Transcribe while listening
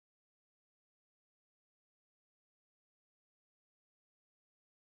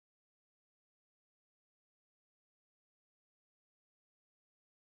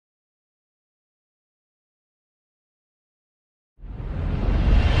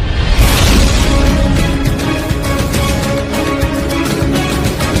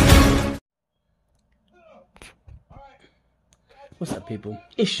people?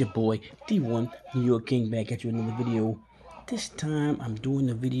 It's your boy D1 New York King back at you with another video. This time I'm doing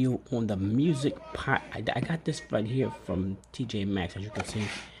a video on the music pot. I got this right here from TJ Maxx, as you can see.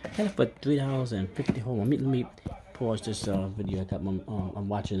 I got it for $3.50. Hold on, let me pause this video. I'm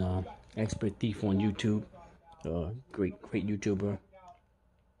watching Expert Thief on YouTube. Great YouTuber.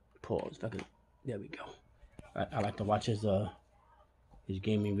 Pause. There we go. I like to watch his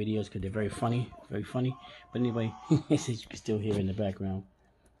gaming videos because they're very funny. But anyway, as you can still hear in the background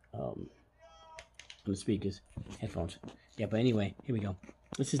on the speakers, headphones. Yeah, but anyway, here we go.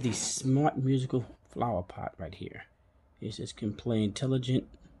 This is the Smart Musical Flower Pot right here. It says can play intelligent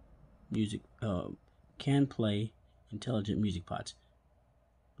music. Can play intelligent music pots.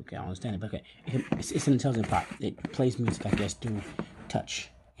 Okay, I don't understand it, but okay, it's an intelligent pot. It plays music, I guess, through touch,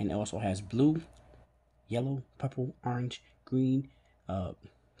 and it also has blue, yellow, purple, orange, green,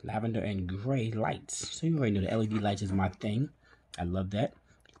 lavender, and gray lights. So you already know the LED lights is my thing. I love that.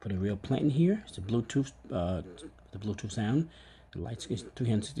 Put a real plant in here. It's a Bluetooth, the Bluetooth sound. The lights is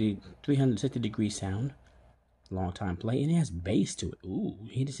 360 degree sound. Long time play, and it has bass to it. Ooh,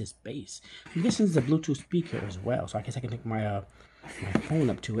 here this is bass. This is a Bluetooth speaker as well, so I guess I can take my my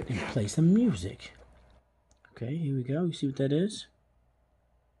phone up to it and play some music. Okay, here we go. You see what that is?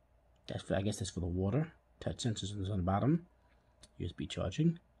 That's for, I guess that's for the water. Touch sensors on the bottom. USB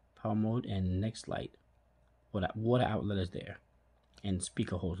charging, power mode, and next light. Well, that water outlet is there, and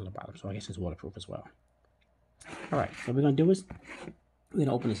speaker holes on the bottom. So I guess it's waterproof as well. All right, what we're gonna do is we're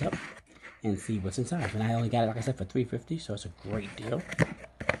gonna open this up and see what's inside. And I only got it, like I said, for $3.50, so it's a great deal.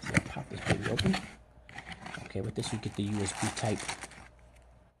 So I'll pop this baby open. Okay, with this you get the USB type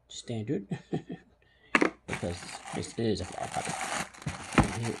standard because this is a flower pot.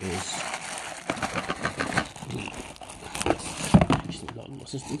 And here is just a little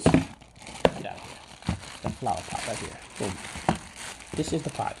assistance. Yeah, the flower pot right here. Boom. This is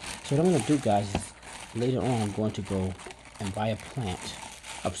the pot. So what I'm going to do, guys, is later on I'm going to go and buy a plant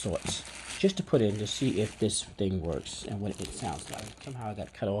of sorts just to put in to see if this thing works and what it sounds like. Somehow I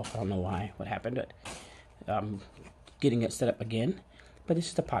got cut off. I don't know why. What happened? But I'm getting it set up again. But this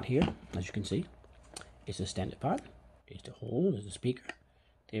is the pot here, as you can see. It's a standard pot. There's the hole. There's the speaker.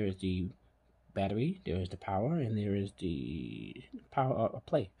 There is the battery. There is the power, and there is the power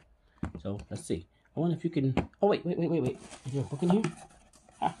play. So let's see. I wonder if you can. Oh wait. Is there a book in here?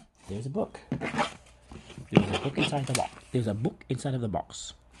 Ah, there's a book. There's a book inside the box. There's a book inside of the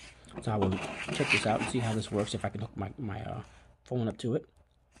box. So I will check this out and see how this works. If I can hook my phone up to it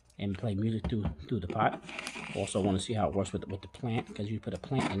and play music through the pot. Also want to see how it works with the plant, because you put a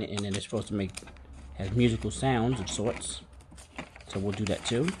plant in it and then it's supposed to has musical sounds of sorts. So we'll do that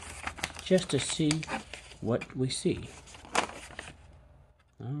too, just to see what we see.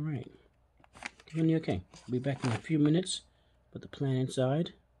 All right, okay. I'll be back in a few minutes. Put the plant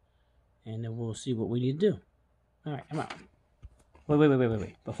inside, and then we'll see what we need to do. All right, I'm out.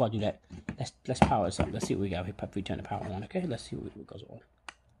 Wait. Before I do that, let's power this up. Let's see what we got. If we turn the power on, okay? Let's see what goes on.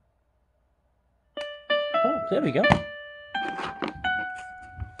 Oh, there we go.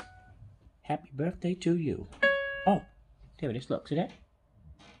 Happy birthday to you. Oh, there it is. Look, see that?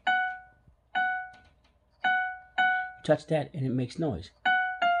 You touch that and it makes noise.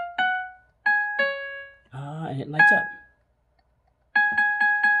 And it lights up.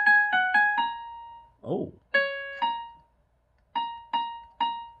 Oh.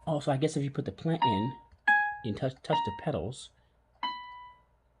 Oh, so I guess if you put the plant in and touch the petals,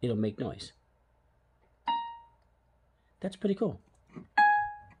 it'll make noise. That's pretty cool.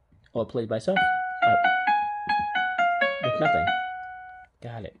 Or it plays by itself. With nothing.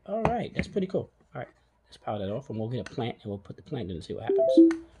 Got it. Alright, that's pretty cool. Alright, let's power that off and we'll get a plant and we'll put the plant in and see what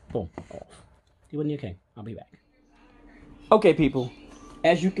happens. Boom, off. D1 okay. I'll be back. Okay, people.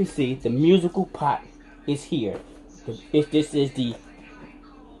 As you can see, the musical pot is here. This is the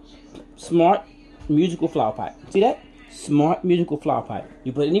Smart Musical Flower Pot. See that? Smart Musical Flower Pot.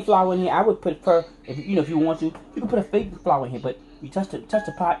 You put any flower in here. I would prefer, if you want to, you can put a fake flower in here, but you touch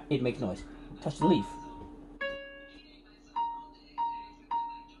the pot, it makes noise. Touch the leaf.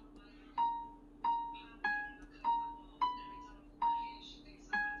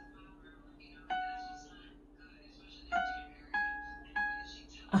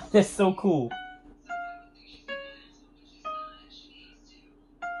 That's so cool.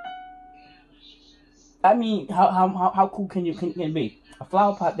 I mean, how cool can it be? A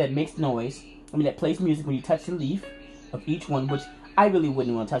flower pot that makes noise. I mean, that plays music when you touch the leaf of each one, which I really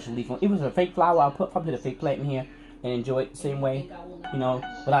wouldn't want to touch the leaf on. If it was a fake flower, I'll probably put a fake plant in here and enjoy it the same way,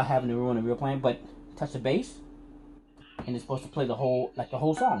 without having to ruin a real plant. But touch the bass, and it's supposed to play the whole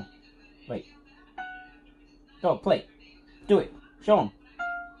song. Wait. Go, play. Do it. Show them.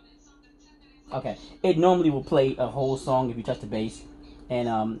 Okay. It normally will play a whole song if you touch the bass,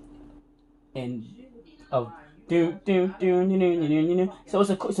 and so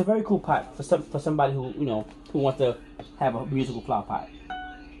it's a very cool pot for somebody who who wants to have a musical flower pot.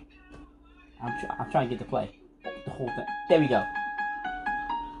 I'm trying to get to play the whole thing. There we go.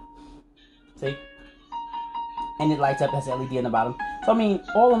 See? And it lights up, has LED on the bottom. So I mean,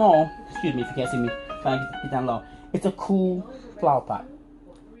 all in all, excuse me if you can't see me, trying to get down low. It's a cool flower pot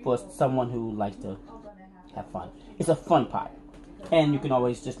for someone who likes to have fun. It's a fun pot. And you can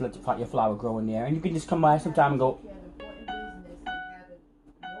always just let your flower grow in there. And you can just come by sometime and go.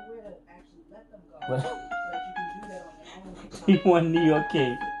 T1 New York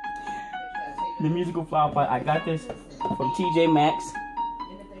King. The musical flower pot. I got this from TJ Maxx.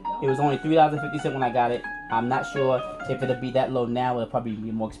 It was only $3.50 when I got it. I'm not sure if it'll be that low now. It'll probably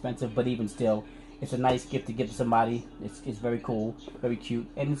be more expensive, but even still, it's a nice gift to give to somebody. It's very cool, very cute,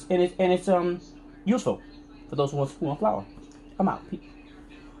 and it's useful for those who want flower. I'm out.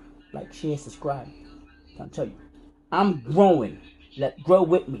 Like, share, subscribe. I'll tell you, I'm growing. Grow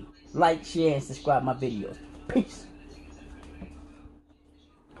with me. Like, share, and subscribe my videos. Peace.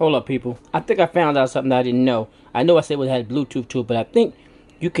 Hold up, people. I think I found out something that I didn't know. I know I said it had Bluetooth to it, but I think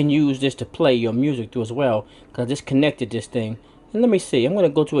you can use this to play your music through as well. Because I just connected this thing. And let me see. I'm going to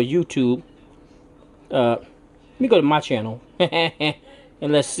go to a YouTube. Let me go to my channel. And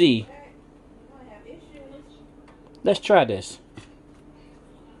let's see. Let's try this.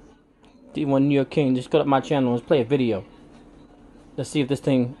 T1 New York King. Just go to my channel and play a video. Let's see if this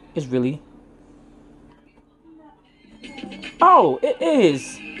thing is really... Oh, it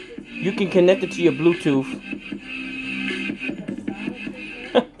is. You can connect it to your Bluetooth.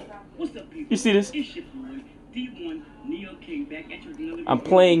 You see this? I'm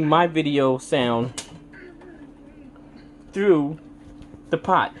playing my video sound through the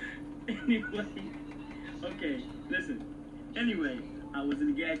pot. Okay, listen. Anyway, I was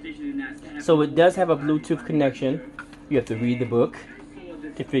in the gas station and so it does have a Bluetooth connection. You have to read the book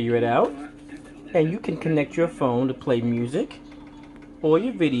to figure it out. And you can connect your phone to play music or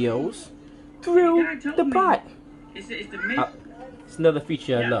your videos through the pot. It's another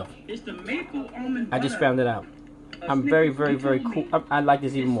feature I love. It's the maple almond I just found it out. I'm very, very, very cool. I like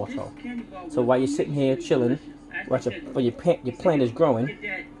this even more so. So while you're sitting here chilling, while your plant is growing,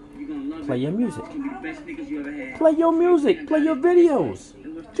 play your music. Play your music. Play your videos.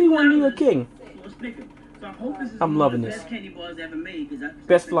 T1 New York King. I'm loving this.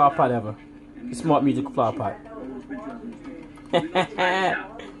 Best flower pot ever. The smart musical flower pot.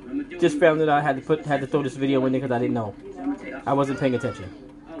 Just found it out. I had to throw this video in there because I didn't know. I wasn't paying attention.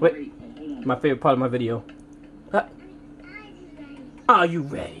 Wait, my favorite part of my video. Are you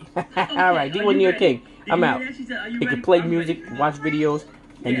ready? Alright, T1 New York King. I'm out. You can play music, watch videos,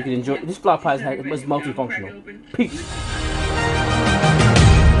 and you can enjoy. This flower pot is multifunctional. Peace.